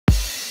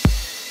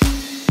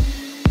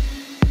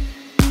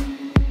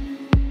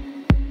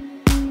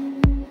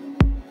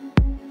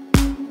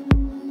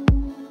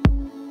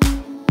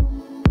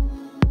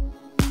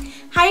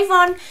Hi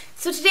everyone,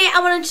 so today I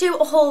wanted to do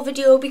a haul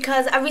video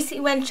because I recently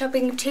went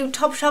shopping to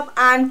TopShop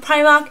and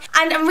Primark,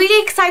 and I'm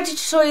really excited to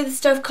show you the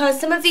stuff because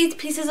some of these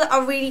pieces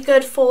are really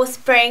good for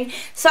spring.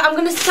 So I'm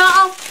going to start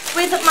off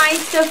with my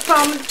stuff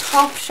from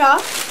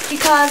TopShop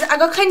because I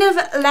got kind of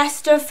less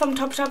stuff from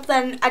TopShop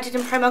than I did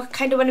in Primark. I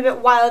kind of went a bit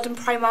wild in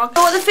Primark.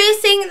 So the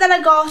first thing that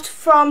I got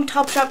from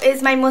TopShop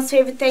is my most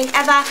favourite thing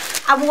ever.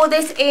 I wore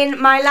this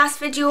in my last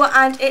video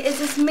and it is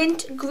this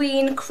mint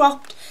green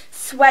cropped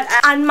sweater,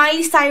 and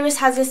Miley Cyrus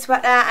has this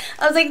sweater.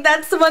 I was like,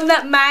 that's the one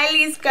that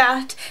Miley's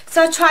got.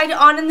 So I tried it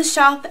on in the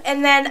shop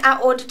and then I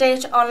ordered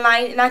it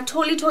online, and I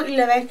totally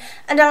love it,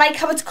 and I like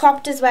how it's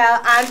cropped as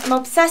well, and I'm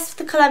obsessed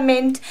with the colour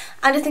mint,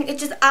 and I think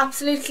it's just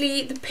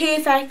absolutely the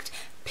perfect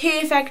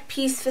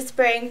piece for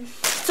spring.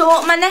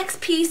 So my next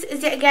piece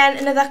is yet again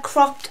another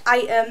cropped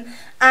item,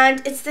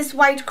 and it's this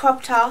white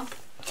crop top.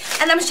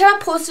 And I'm sure I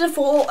posted a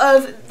photo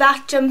of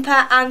that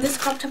jumper and this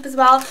crop top as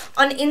well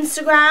on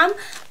Instagram,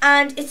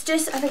 and it's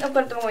just, I think I've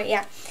got it the wrong way,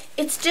 yeah.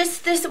 It's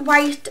just this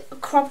white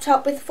crop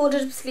top with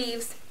folded up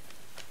sleeves,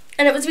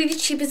 and it was really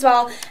cheap as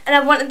well, and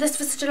I wanted this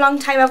for such a long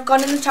time. I've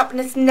gone in the shop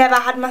and it's never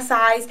had my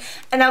size,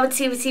 and I would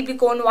seriously be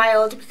going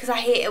wild because I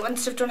hate it when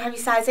stuff don't have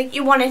your size. Like,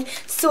 you want it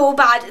so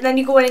bad and then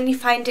you go in and you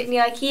find it and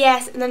you're like,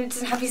 yes, and then it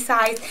doesn't have your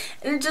size,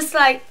 and it's just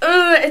like,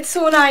 ugh, it's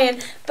so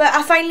annoying. But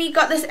I finally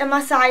got this in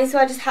my size, so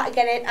I just had to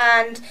get it,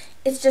 and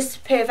it's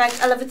just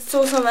perfect. I love it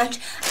so much,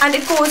 and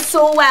it goes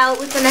so well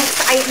with the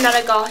next item that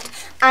I got,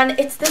 and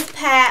it's this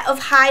pair of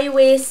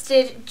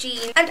high-waisted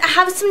jeans. And I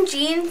have some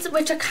jeans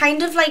which are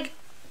kind of like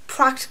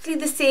practically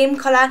the same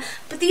colour,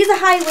 but these are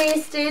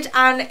high-waisted,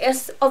 and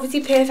it's obviously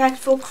perfect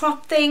for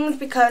crop things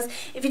because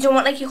if you don't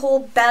want like your whole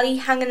belly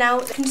hanging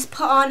out, you can just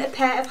put on a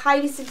pair of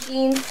high-waisted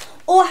jeans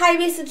or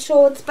high-waisted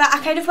shorts. But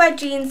I kind of wear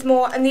jeans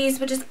more, and these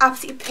were just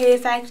absolutely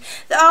perfect.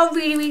 They are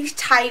really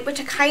tight, which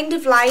I kind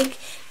of like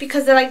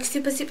because they're like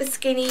super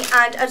skinny,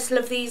 and I just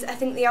love these. I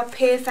think they are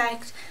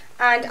perfect,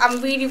 and I'm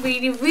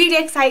really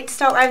excited to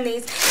start wearing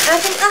these. And I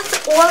think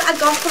that's all I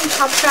got from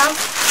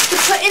TopShop. To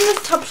put in this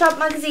TopShop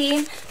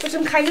magazine, which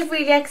I'm kind of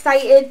really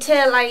excited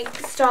to like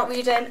start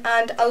reading,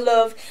 and I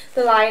love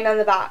the line on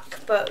the back.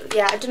 But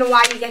yeah, I don't know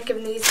why you get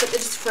given these, but they're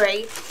just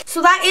free.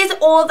 So that is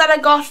all that I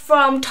got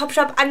from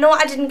TopShop. I know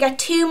I didn't get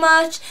too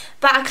much,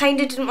 but I kind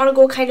of didn't want to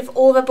go kind of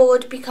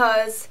overboard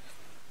because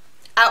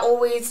I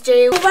always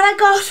do. What I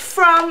got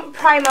from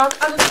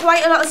Primark, I got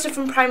quite a lot of stuff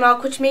from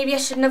Primark which maybe I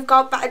shouldn't have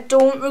got, but I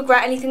don't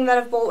regret anything that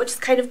I've bought, which is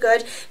kind of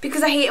good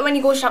because I hate it when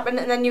you go shopping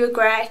and then you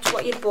regret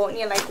what you bought and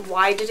you're like,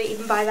 why did I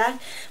even buy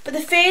that? But the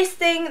first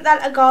thing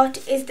that I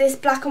got is this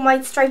black and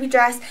white stripy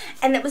dress,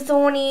 and it was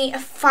only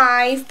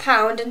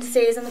 £5, and it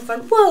says on the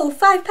front, whoa,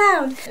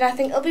 £5. And I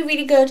think it'll be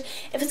really good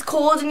if it's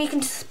cold and you can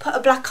just put a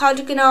black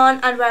cardigan on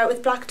and wear it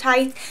with black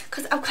tights,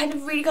 because I've kind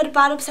of really got a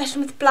bad obsession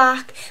with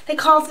black.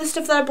 Like, half the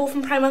stuff that I bought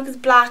from Primark is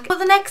black. But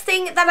the next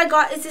thing that I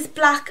got is this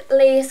black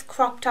lace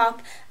crop top,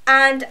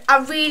 and I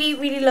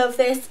really love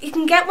this. You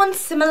can get one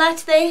similar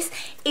to this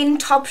in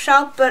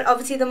TopShop, but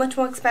obviously they're much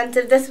more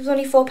expensive. This was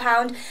only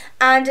 £4,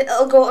 and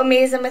it'll go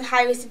amazing with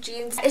high-waisted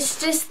jeans.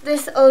 It's just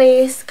this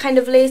lace, kind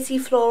of lacy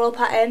floral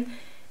pattern,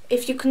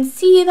 if you can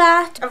see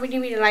that. I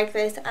really like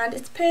this, and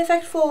it's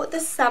perfect for the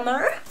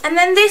summer. And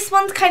then this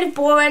one's kind of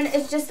boring.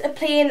 It's just a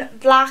plain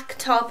black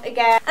top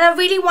again, and I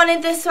really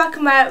wanted this so I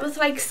can wear it with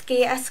like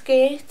skater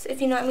skirts,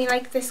 if you know what I mean.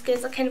 Like, the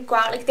skirts that kind of go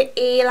out, like the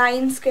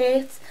A-line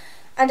skirts,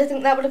 and I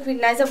think that would look really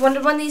nice. I've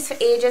wanted one of these for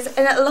ages,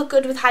 and it'll look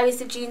good with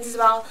high-waisted jeans as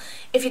well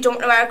if you don't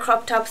want to wear a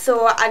crop top.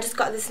 So I just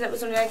got this, and it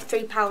was only like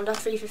 £3 or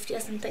 £3.50 or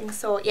something.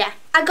 So yeah,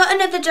 I got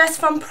another dress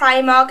from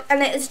Primark,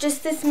 and it is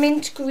just this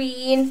mint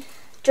green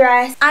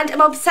dress, and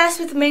I'm obsessed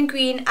with mint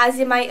green, as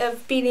you might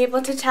have been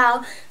able to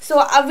tell. So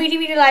I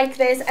really like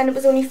this, and it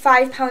was only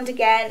 £5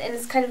 again, and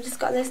it's kind of just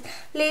got this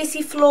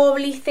lacy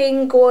florally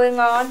thing going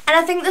on, and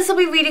I think this will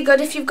be really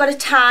good if you've got a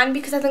tan,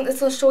 because I think this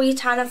will show you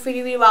tan off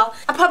really well.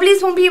 I probably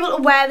just won't be able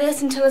to wear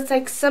this until it's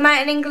like summer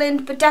in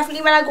England, but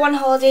definitely when I go on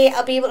holiday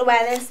I'll be able to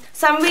wear this.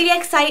 So I'm really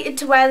excited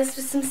to wear this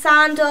with some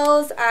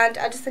sandals, and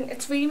I just think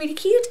it's really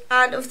cute,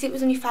 and obviously it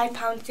was only £5,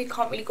 so you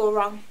can't really go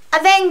wrong.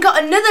 I then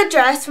got another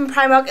dress from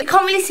Primark. I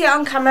can't really see it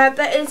on camera,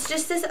 but it's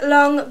just this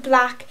long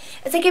black,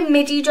 it's like a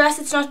midi dress.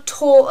 It's not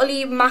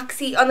totally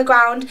maxi on the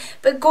ground,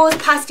 but it goes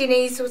past your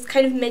knees, so it's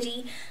kind of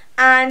midi,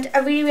 and I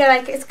really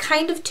like it. It's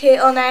kind of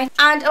turtleneck,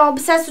 and I'm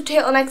obsessed with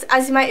turtlenecks,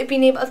 as you might have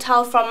been able to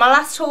tell from my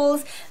last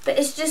hauls. But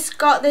it's just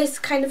got this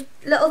kind of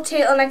little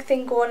turtleneck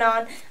thing going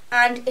on,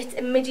 and it's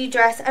a midi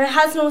dress, and it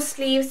has no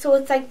sleeves, so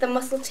it's like the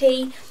muscle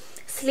tee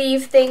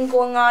sleeve thing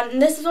going on, and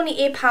this is only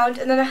 £8,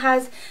 and then it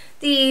has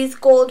these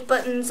gold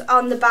buttons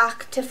on the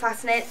back to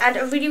fasten it, and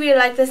I really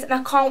like this, and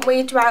I can't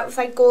wait to wear it with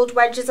like gold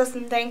wedges or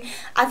something.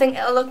 I think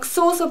it'll look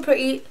so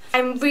pretty.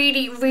 I'm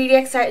really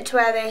excited to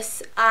wear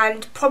this,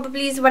 and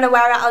probably when I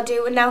wear it I'll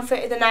do an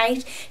outfit of the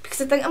night,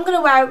 because I think I'm going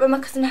to wear it when my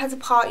cousin has a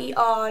party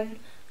on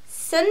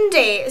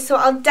Sunday. So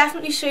I'll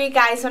definitely show you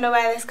guys when I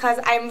wear this because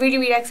I'm really,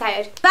 really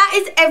excited. That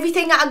is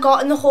everything that I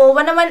got in the haul.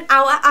 When I went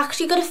out, I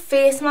actually got a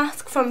face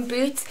mask from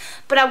Boots,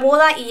 but I wore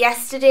that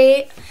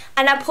yesterday.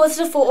 And I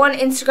posted a photo on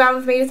Instagram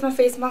of me with my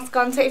face mask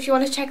on. So if you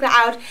want to check that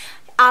out,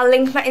 I'll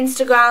link my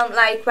Instagram,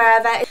 like,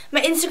 wherever.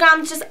 My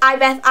Instagram is just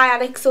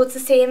ibethiaddict, so it's the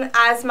same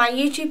as my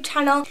YouTube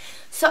channel.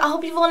 So I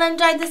hope you've all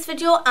enjoyed this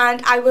video,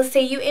 and I will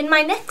see you in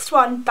my next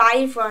one.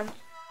 Bye everyone.